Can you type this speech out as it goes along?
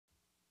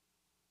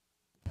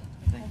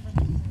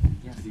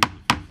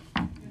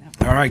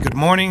All right, good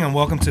morning and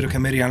welcome to the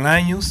Committee on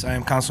Land Use. I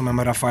am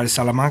Councilmember Rafael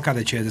Salamanca,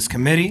 the chair of this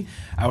committee.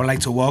 I would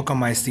like to welcome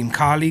my esteemed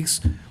colleagues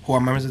who are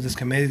members of this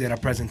committee that are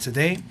present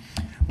today.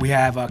 We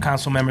have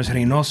Council members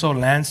Reynoso,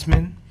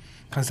 Landsman,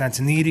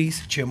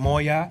 Constantinides, Chair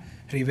Moya,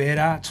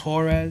 Rivera,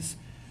 Torres,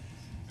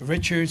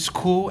 Richards,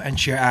 Kuhl, and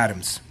Chair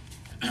Adams,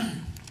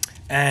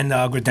 and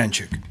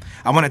Grodenchik.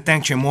 I want to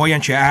thank Chair Moya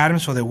and Chair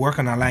Adams for their work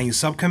on our land use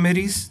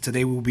subcommittees.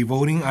 Today we will be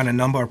voting on a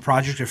number of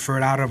projects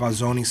referred out of our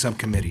zoning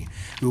subcommittee.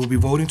 We will be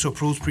voting to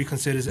approve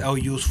preconsidered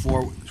LUs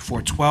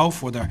 412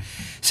 for the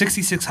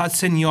 66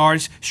 Hudson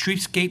Yards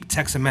Streetscape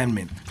Text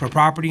Amendment for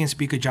property in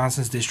Speaker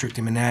Johnson's district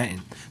in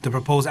Manhattan. The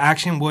proposed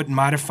action would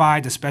modify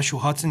the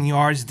special Hudson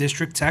Yards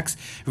district text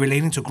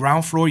relating to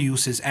ground floor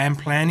uses and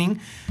planting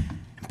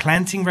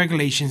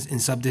regulations in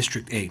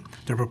Subdistrict A.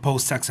 The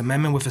proposed text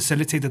amendment will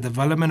facilitate the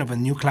development of a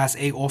new Class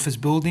A office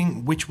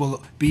building, which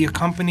will be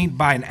accompanied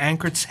by an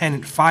anchor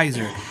tenant,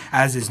 Pfizer,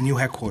 as its new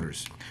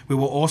headquarters. We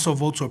will also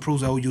vote to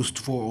approve LUs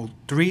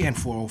 403 and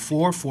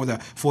 404 for the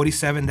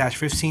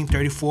 47-15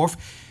 34th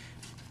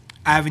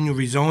Avenue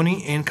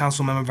rezoning in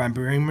Councilmember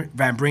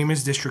Van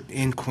Bremer's district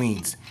in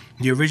Queens.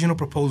 The original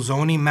proposed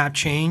zoning map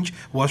change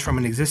was from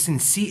an existing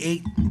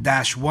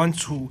C8-1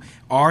 to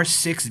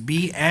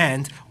R6B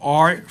and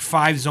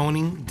R5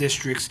 zoning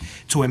districts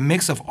to a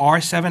mix of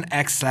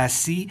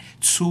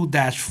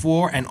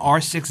R7X/C2-4 and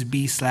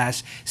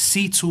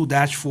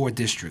R6B/C2-4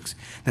 districts.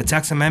 The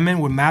text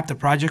amendment would map the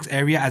project's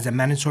area as a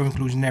mandatory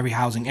inclusionary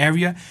housing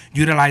area,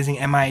 utilizing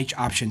MIH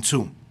option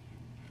 2.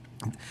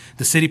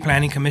 The City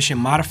Planning Commission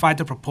modified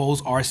the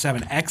proposed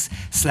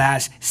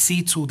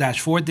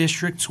R7X/C2-4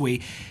 district to a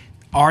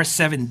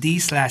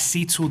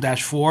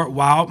R7D/C2-4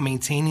 while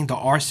maintaining the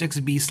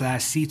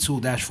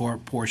R6B/C2-4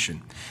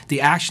 portion. The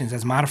actions,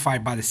 as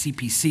modified by the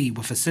CPC,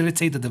 will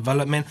facilitate the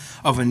development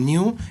of a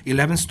new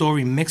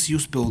 11-story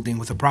mixed-use building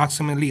with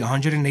approximately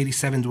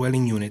 187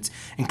 dwelling units,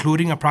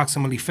 including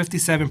approximately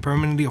 57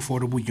 permanently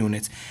affordable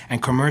units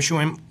and commercial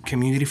and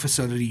community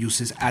facility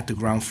uses at the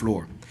ground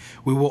floor.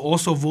 We will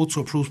also vote to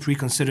approve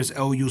preconsidered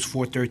LUs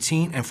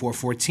 413 and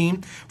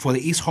 414 for the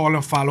East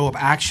Harlem follow-up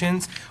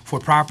actions for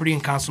property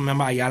in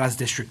Councilmember Ayala's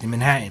district in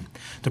Manhattan.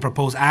 The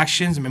proposed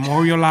actions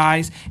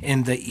memorialized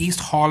in the East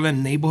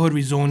Harlem neighborhood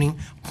rezoning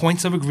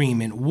points of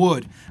agreement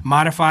would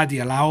modify the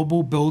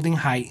allowable building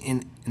height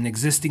in an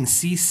existing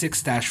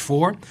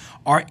C6-4,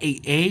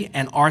 R8A,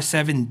 and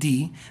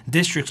R7D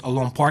districts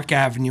along Park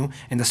Avenue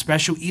in the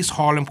special East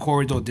Harlem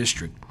Corridor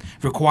District.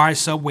 Requires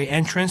subway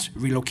entrance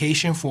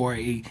relocation for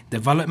a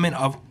development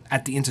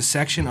at the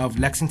intersection of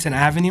Lexington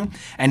Avenue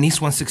and East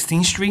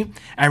 116th Street,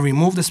 and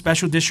remove the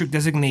special district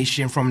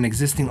designation from an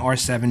existing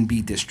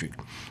R7B district.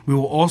 We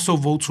will also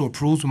vote to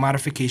approve the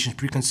modifications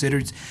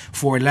preconsidered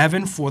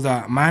 411 for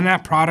the Mana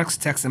Products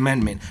Text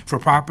Amendment for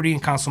property in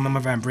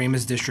Councilmember Van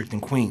Bremer's district in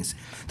Queens.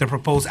 The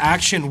proposed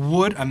action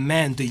would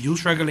amend the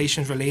use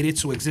regulations related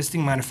to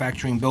existing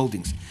manufacturing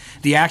buildings.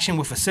 The action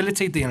would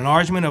facilitate the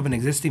enlargement of an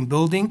existing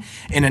building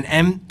in an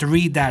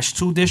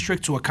M3-2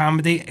 district to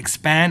accommodate,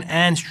 expand,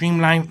 and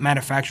streamline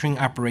manufacturing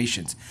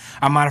operations.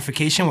 Our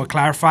modification will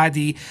clarify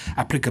the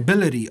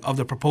applicability of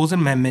the proposed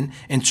amendment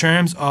in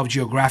terms of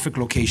geographic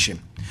location.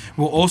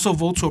 We'll also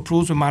vote to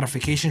approve the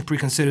modifications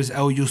preconsidered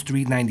LUs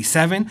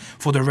 397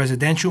 for the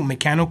residential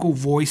mechanical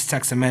voice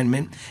text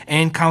amendment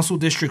in Council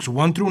Districts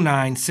 1 through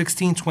 9,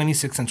 16,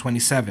 26, and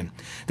 27.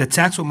 The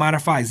text will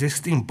modify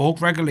existing bulk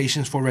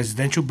regulations for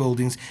residential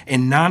buildings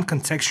in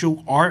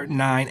non-contextual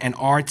R9 and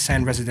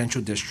R10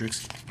 residential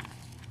districts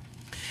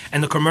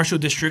and the commercial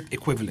district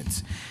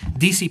equivalents.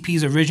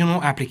 DCP's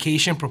original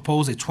application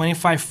proposed a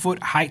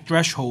 25-foot height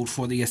threshold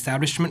for the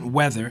establishing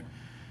whether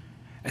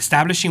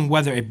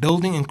a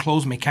building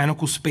enclosed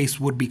mechanical space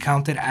would be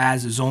counted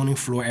as zoning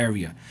floor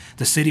area.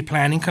 The City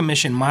Planning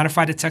Commission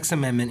modified the text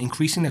amendment,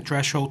 increasing the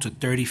threshold to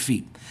 30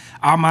 feet.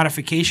 Our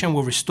modification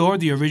will restore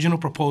the original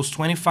proposed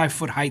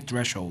 25-foot height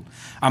threshold.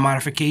 Our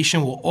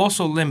modification will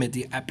also limit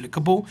the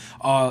applicable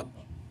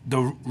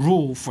the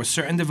rule for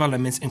certain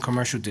developments in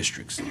commercial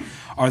districts.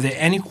 Are there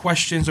any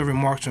questions or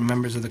remarks from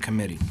members of the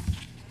committee?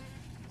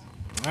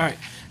 All right.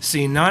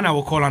 Seeing none, I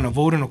will call on a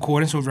vote in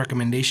accordance with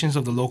recommendations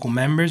of the local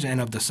members and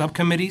of the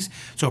subcommittees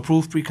to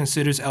approve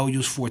preconsidered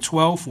LUs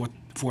 412,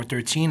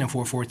 413, and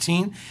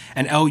 414,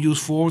 and LUs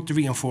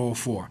 403 and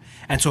 404,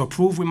 and to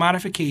approve with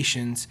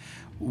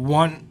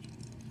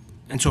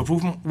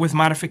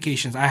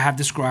modifications I have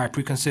described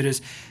preconsidered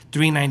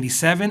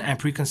 397 and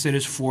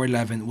preconsidered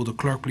 411. Will the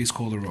clerk please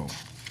call the roll?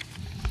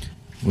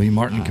 William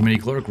Martin, Committee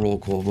Clerk. Roll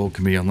call vote,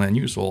 Committee on Land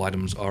Use. All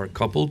items are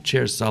coupled.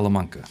 Chair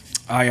Salamanca.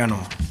 Aye,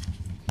 no.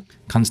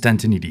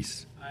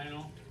 Constantinides. Aye,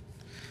 no.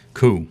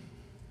 Kuhl.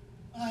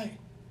 Aye.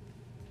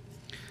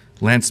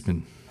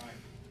 Landsman. Aye.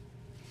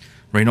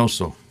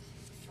 Reynoso.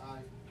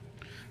 Aye.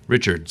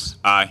 Richards.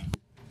 Aye.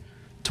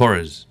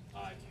 Torres.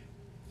 Aye.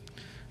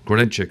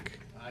 Grodenchik.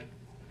 Aye.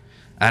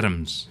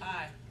 Adams.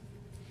 Aye.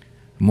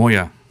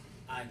 Moya.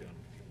 Aye.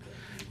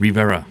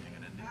 Rivera.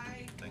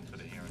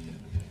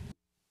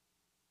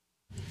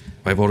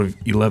 By a vote of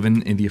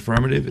 11 in the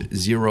affirmative,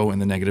 0 in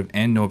the negative,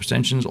 and no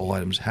abstentions, all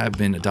items have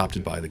been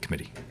adopted by the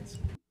committee.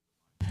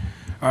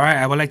 All right,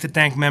 I would like to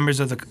thank members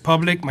of the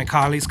public, my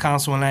colleagues,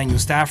 council, and land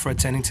use staff for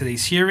attending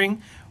today's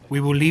hearing. We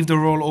will leave the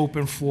roll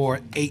open for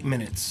 8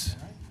 minutes.